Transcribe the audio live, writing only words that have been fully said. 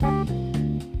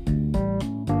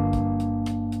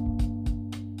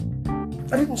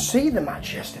I didn't see the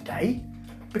match yesterday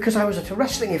because I was at a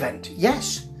wrestling event.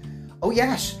 Yes. Oh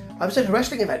yes, I was at a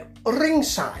wrestling event,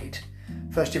 ringside.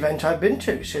 First event I've been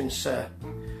to since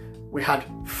we had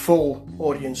full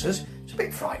audiences. It's a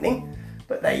bit frightening,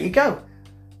 but there you go.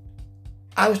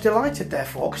 I was delighted,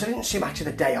 therefore, because I didn't see Match of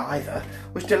the Day either,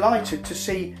 was delighted to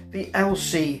see the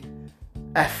LCF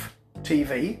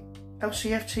TV,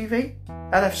 LFC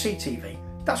TV.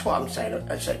 That's what I'm saying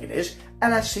it is,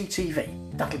 LFC TV.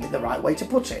 That'll be the right way to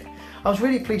put it. I was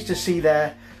really pleased to see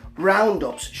their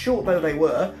roundups, short though they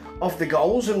were, of the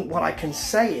goals, and what I can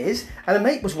say is, and a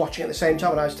mate was watching at the same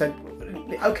time, and I said,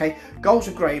 okay, goals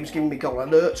are great, he was giving me goal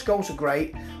alerts, goals are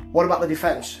great, what about the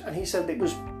defence? And he said they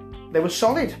were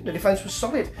solid, the defence was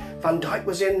solid. Van Dijk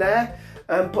was in there,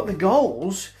 but the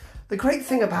goals, the great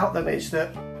thing about them is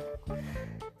that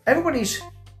everybody's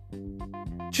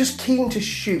just keen to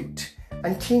shoot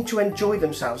and keen to enjoy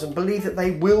themselves and believe that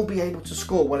they will be able to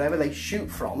score whatever they shoot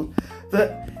from,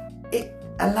 that it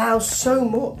allows so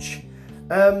much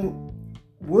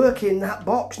work in that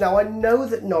box. Now I know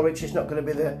that Norwich is not going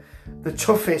to be the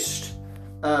toughest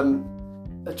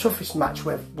match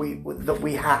that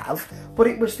we have, but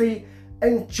it was the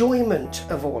enjoyment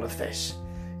of all of this.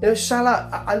 You know, Salah,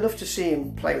 I love to see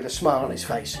him play with a smile on his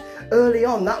face. Early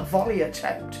on, that volley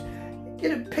attempt, you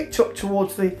know, picked up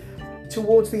towards the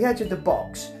edge of the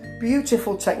box,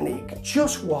 beautiful technique,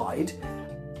 just wide,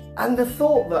 and the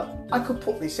thought that I could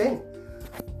put this in.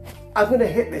 I'm going to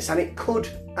hit this and it could,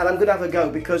 and I'm going to have a go,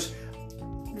 because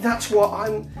that's what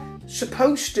I'm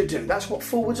supposed to do. That's what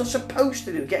forwards are supposed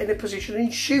to do, get in a position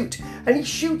and shoot. And he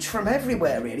shoots from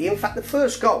everywhere, really. In fact, the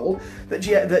first goal that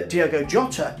Diogo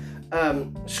Jota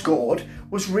scored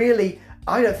was really,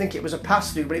 I don't think it was a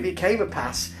pass through, but it became a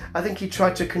pass. I think he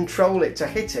tried to control it to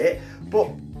hit it, but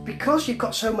because you've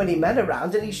got so many men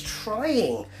around and he's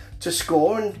trying to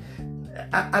score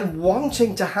and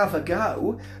wanting to have a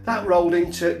go, that rolled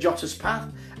into Jota's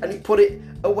path and he put it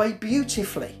away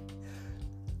beautifully.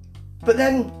 But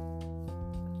then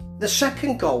the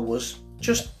second goal was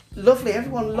just lovely.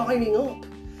 Everyone lining up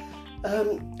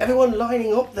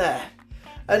there,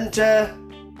 and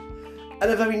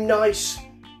a very nice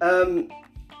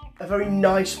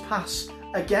pass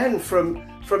again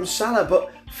from Salah.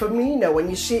 But Firmino, when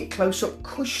you see it close up,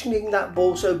 cushioning that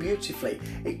ball so beautifully,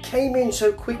 it came in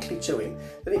so quickly to him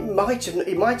that he might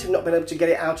have not been able to get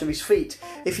it out of his feet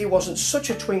if he wasn't such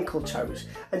a twinkle toes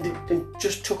and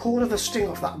just took all of the sting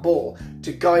off that ball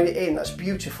to guide it in. That's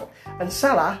beautiful. And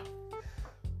Salah,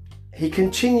 he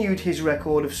continued his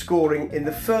record of scoring in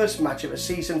the first match of a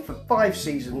season for 5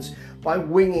 seasons by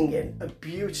winging in a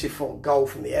beautiful goal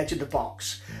from the edge of the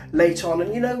box late on.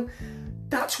 And you know,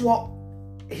 that's what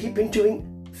he'd been doing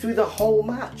through the whole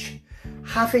match,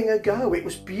 having a go. It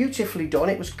was beautifully done,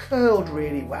 it was curled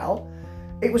really well,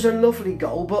 it was a lovely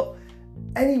goal, but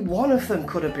any one of them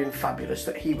could have been fabulous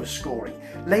that he was scoring.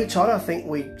 Late on, I think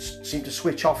we seemed to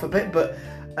switch off a bit, but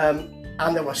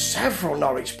and there were several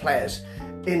Norwich players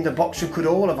in the box who could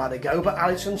all have had a go, but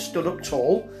Alisson stood up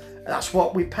tall, and that's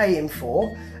what we pay him for,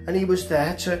 and he was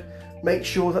there to make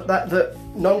sure that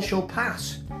none shall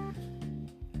pass.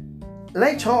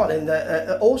 Later on,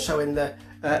 also in the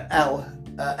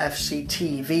LFC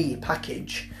TV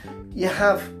package, you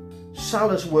have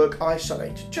Salah's work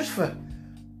isolated just for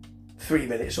 3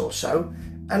 minutes or so,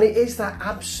 and it is that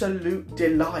absolute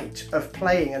delight of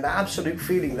playing and the absolute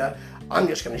feeling that I'm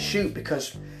just going to shoot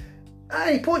because at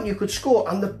any point you could score,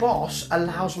 and the boss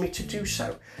allows me to do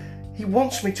so. He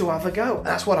wants me to have a go.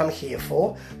 That's what I'm here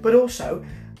for. But also,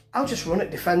 I'll just run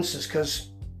at defences because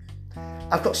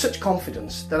I've got such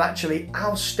confidence that actually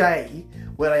I'll stay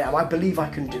where I am. I believe I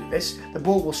can do this. The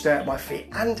ball will stay at my feet.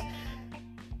 And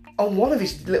on one of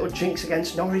his little jinks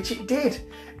against Norwich, it did.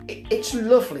 It's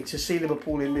lovely to see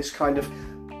Liverpool in this kind of,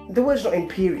 the word's not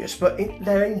imperious, but in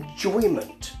their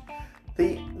enjoyment.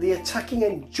 The attacking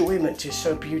enjoyment is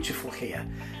so beautiful here.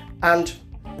 And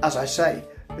as I say,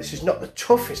 this is not the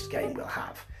toughest game we'll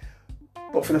have.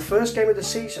 But for the first game of the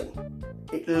season,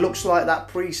 it looks like that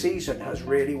pre-season has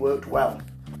really worked well.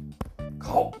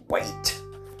 Can't wait.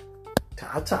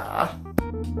 Ta-ta.